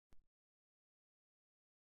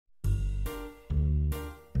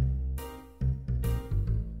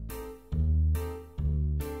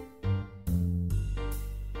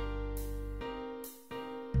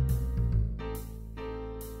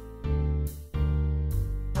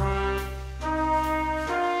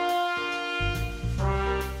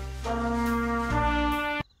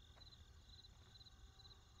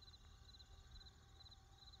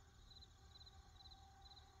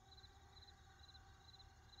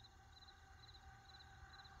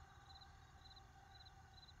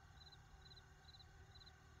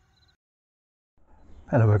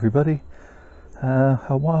Hello everybody.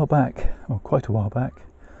 A while back, or quite a while back,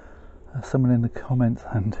 someone in the comments,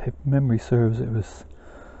 and if memory serves, it was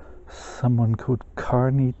someone called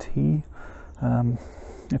Carmie. If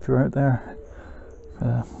you're out there,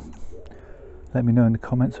 let me know in the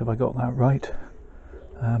comments if I got that right.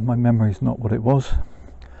 My memory's not what it was.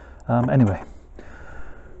 Anyway,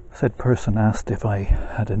 said person asked if I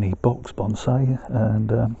had any box bonsai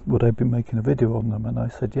and would I be making a video on them, and I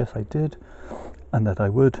said yes I did, and that I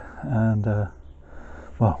would, and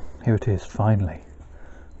well, here it is finally.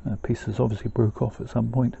 Pieces obviously broke off at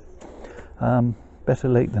some point. Better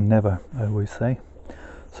late than never, I always say.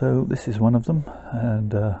 So this is one of them,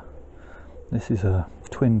 and this is a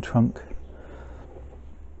twin trunk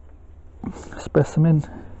specimen,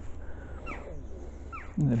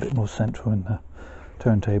 a bit more central in the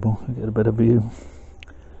turntable, you get a better view.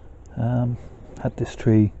 Had this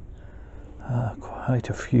tree quite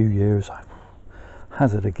a few years. I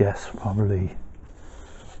hazard a guess, probably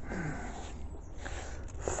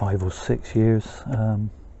 5 or 6 years, and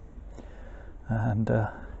going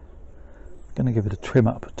to give it a trim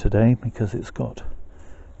up today because it's got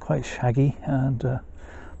quite shaggy, and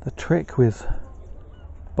the trick with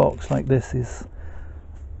box like this is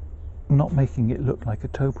not making it look like a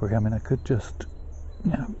topiary. I mean, I could just,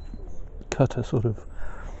 you know, cut a sort of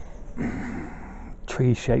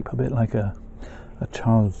tree shape a bit like a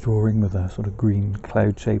child's drawing with a sort of green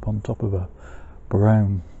cloud shape on top of a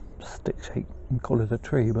brown stick shape and call it a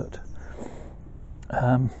tree, but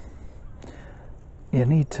you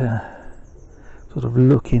need to sort of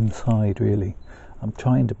look inside really. I'm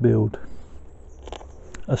trying to build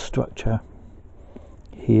a structure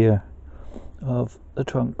here of the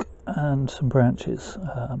trunk and some branches,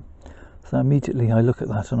 so immediately I look at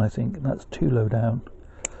that and I think that's too low down,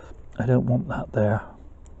 I don't want that there.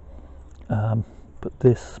 But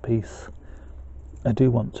this piece I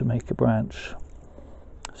do want to make a branch,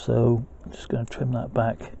 so I'm just going to trim that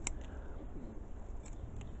back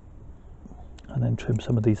and then trim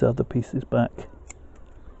some of these other pieces back,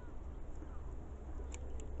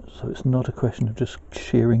 so it's not a question of just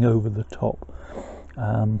shearing over the top.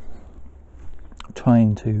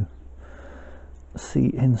 Trying to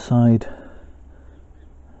see inside,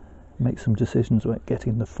 make some decisions about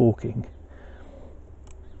getting the forking.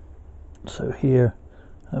 So here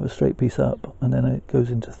I have a straight piece up and then it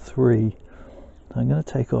goes into 3. So I'm going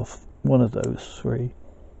to take off one of those 3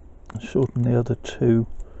 and shorten the other 2,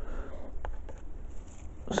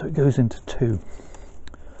 so it goes into 2.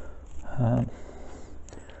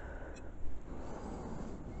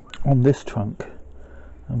 On this trunk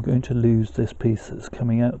I'm going to lose this piece that's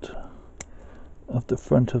coming out of the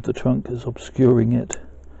front of the trunk, is obscuring it,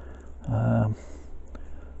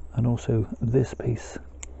 and also this piece,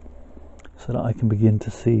 so that I can begin to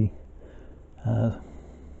see the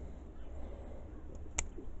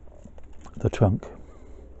trunk.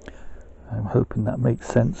 I'm hoping that makes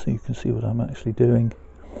sense so you can see what I'm actually doing.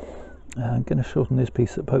 I'm going to shorten this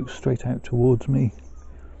piece that pokes straight out towards me.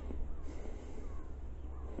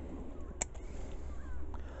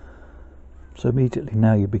 So immediately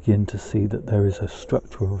now you begin to see that there is a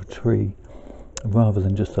structure of a tree rather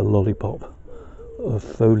than just a lollipop of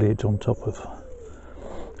foliage on top of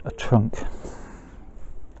a trunk.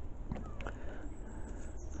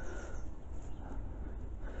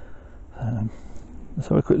 Let's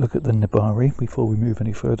have a quick look at the nibari before we move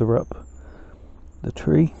any further up the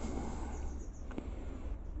tree.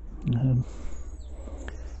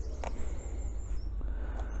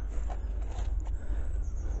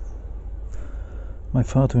 My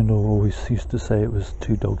father-in-law always used to say it was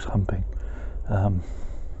 2 dogs humping, but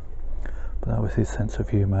that was his sense of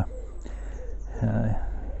humour. He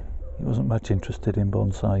wasn't much interested in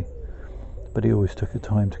bonsai, but he always took the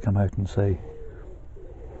time to come out and say,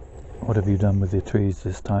 what have you done with your trees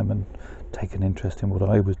this time, and take an interest in what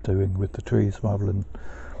I was doing with the trees rather than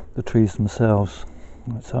the trees themselves.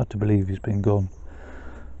 It's hard to believe he's been gone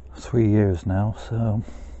 3 years now, so,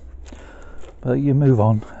 but you move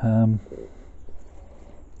on.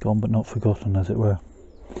 Gone but not forgotten, as it were.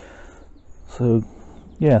 So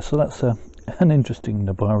yeah, so that's an interesting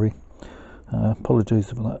nibari. Apologies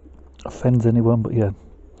if that offends anyone, but yeah,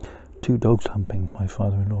 2 dogs humping, my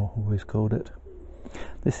father-in-law always called it.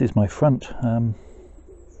 This is my front. And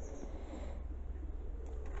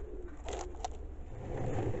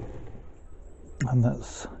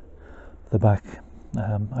that's the back.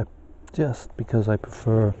 Because I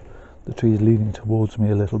prefer the trees leaning towards me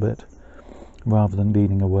a little bit rather than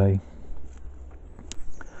leaning away.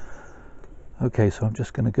 Okay, so I'm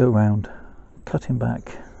just going to go around cutting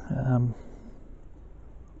back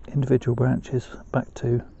individual branches back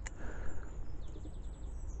to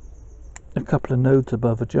a couple of nodes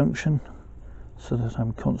above a junction, so that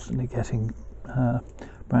I'm constantly getting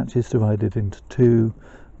branches divided into 2,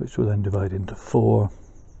 which will then divide into 4,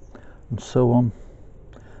 and so on.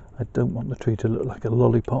 I don't want the tree to look like a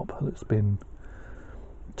lollipop that's been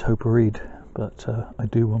topiaried, but I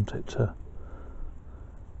do want it to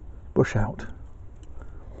bush out.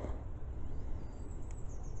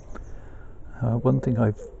 One thing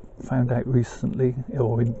I've found out recently,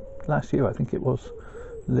 or last year I think it was,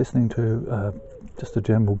 listening to just a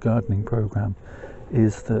general gardening program,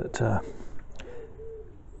 is that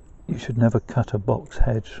you should never cut a box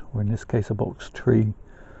hedge, or in this case a box tree,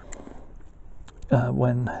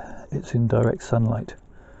 when it's in direct sunlight.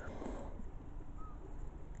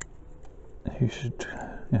 You should,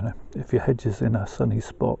 if your hedge is in a sunny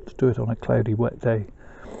spot, do it on a cloudy, wet day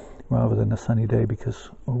rather than a sunny day,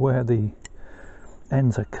 because where the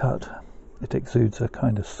ends are cut, it exudes a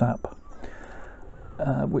kind of sap,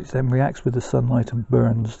 which then reacts with the sunlight and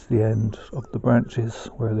burns the end of the branches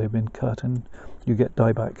where they've been cut, and you get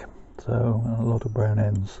dieback, so a lot of brown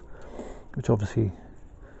ends, which obviously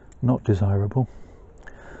not desirable.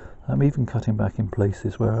 I'm even cutting back in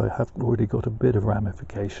places where I have already got a bit of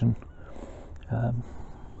ramification,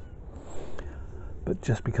 but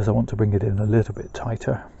just because I want to bring it in a little bit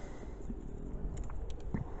tighter.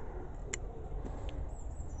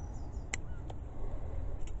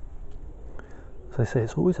 As I say,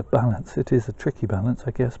 it's always a balance. It is a tricky balance,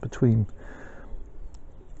 I guess, between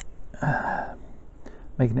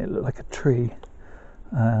making it look like a tree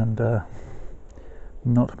and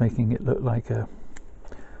not making it look like a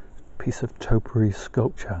piece of topiary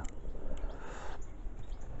sculpture.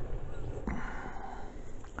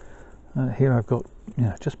 Here I've got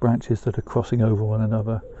just branches that are crossing over one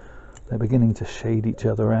another. They're beginning to shade each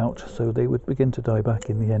other out, so they would begin to die back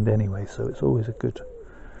in the end anyway, so it's always a good,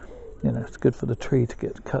 it's good for the tree to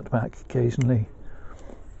get cut back occasionally,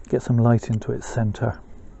 get some light into its center.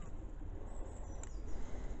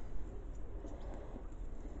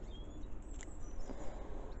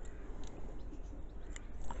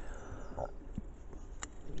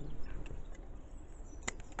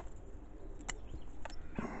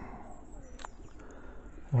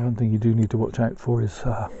 One thing you do need to watch out for is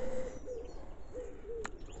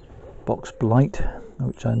box blight,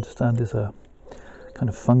 which I understand is a kind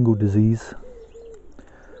of fungal disease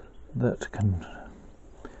that can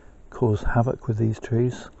cause havoc with these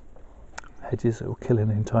trees, hedges. It will kill an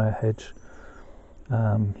entire hedge.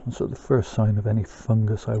 And so the first sign of any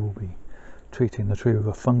fungus, I will be treating the tree with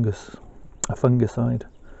a fungicide.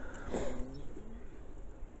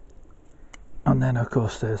 And then of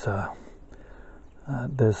course there's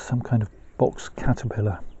some kind of box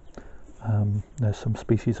caterpillar. There's some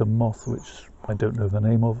species of moth, which I don't know the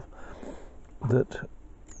name of, that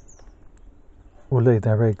will lay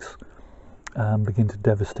their eggs and begin to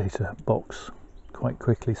devastate a box quite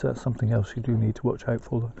quickly, so that's something else you do need to watch out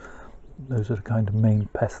for. Those are the kind of main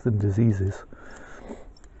pests and diseases,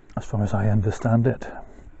 as far as I understand it.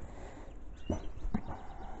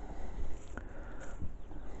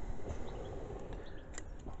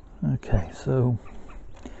 Okay, so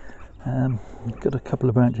got a couple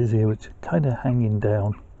of branches here which are kind of hanging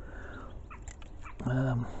down.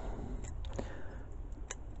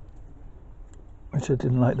 Which I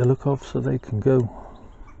didn't like the look of, so they can go.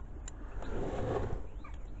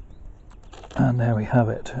 And there we have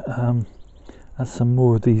it. As some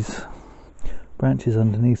more of these branches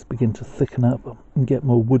underneath begin to thicken up and get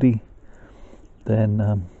more woody,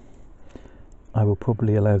 then I will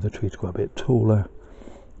probably allow the tree to go a bit taller,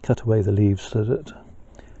 cut away the leaves so that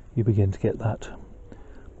you begin to get that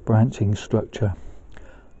branching structure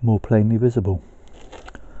more plainly visible.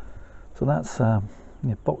 So that's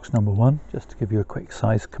box number 1, just to give you a quick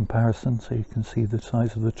size comparison so you can see the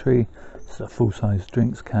size of the tree. It's a full-size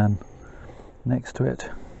drinks can next to it.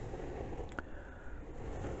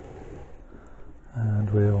 And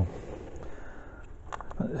we'll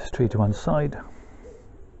put this tree to one side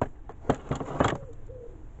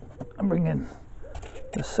and bring in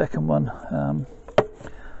the second one.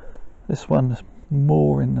 This one's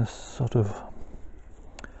more in the sort of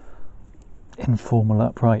informal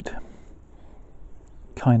upright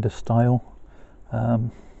kind of style,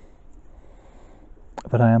 but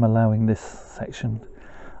I am allowing this section.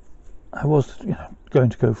 I was going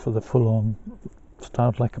to go for the full-on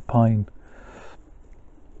styled like a pine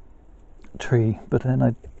tree, but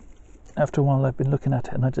then after a while I've been looking at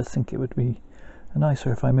it and I just think it would be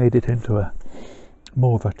nicer if I made it into a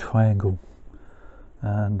more of a triangle,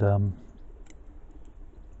 and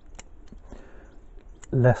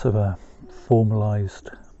less of a formalized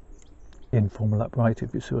informal upright,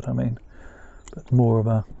 if you see what I mean, but more of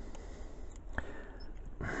a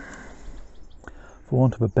for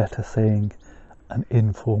want of a better saying, an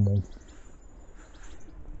informal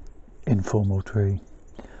tree.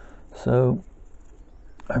 So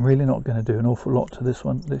I'm really not going to do an awful lot to this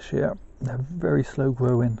one this year. They're very slow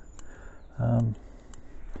growing,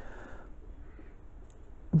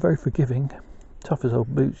 very forgiving, tough as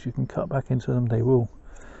old boots. You can cut back into them, they will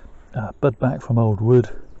bud back from old wood,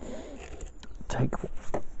 take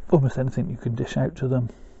almost anything you can dish out to them,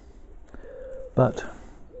 but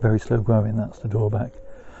very slow growing, that's the drawback.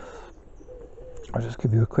 I'll just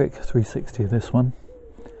give you a quick 360 of this one.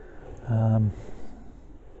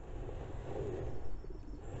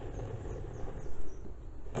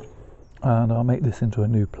 And I'll make this into a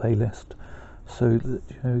new playlist so that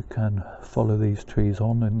you can follow these trees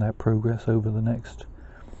on in their progress over the next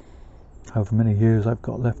however many years I've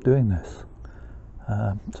got left doing this.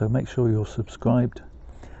 So make sure you're subscribed,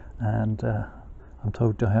 and I'm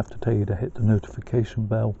told I have to tell you to hit the notification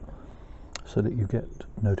bell so that you get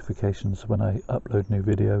notifications when I upload new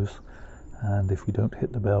videos, and if you don't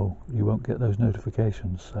hit the bell you won't get those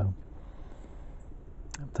notifications. So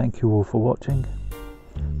thank you all for watching.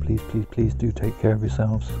 Please do take care of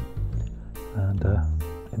yourselves, and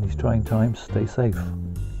in these trying times, stay safe.